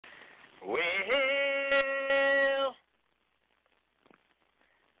Well,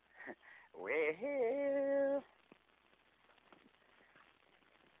 well,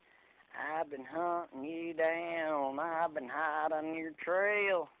 I've been hunting you down, I've been hiding your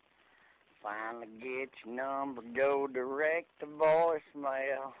trail. Finally get your number, go direct to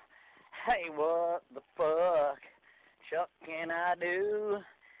voicemail. Hey, what the fuck, Chuck, can I do?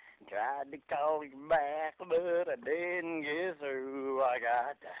 Tried to call you back, but I didn't get through. I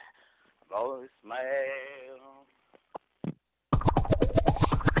got the voicemail.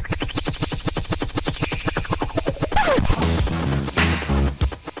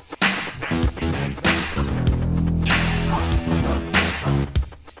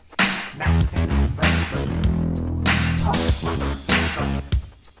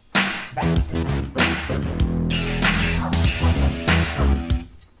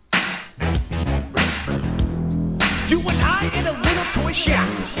 You and I in a little toy shop,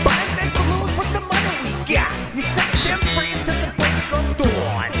 buying back balloons with the money we got. You set them free to the break of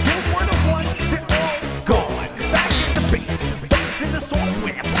dawn. Till 101, they're all gone. Back in the base, bugs in the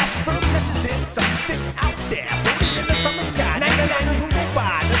software. Lost the message, there's something out there. Floating in the summer sky, 99 who go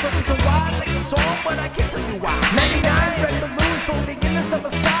by. There's a reason why I like the song, but I can't tell you why. 99 red balloons floating in the summer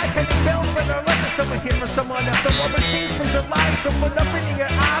sky. Penny bells ring our letters, someone here for someone else. The war machine springs to life, open up in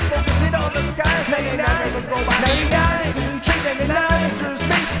your eye, focus it on the skies. 99 never go by. 99 isn't true, 99 is just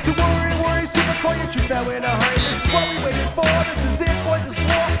me. To worry, super call your truth now in a hurry. This is what we waited for, this is it, boys, it's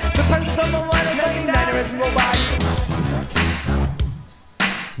war. The presence on the line is 99 is go by.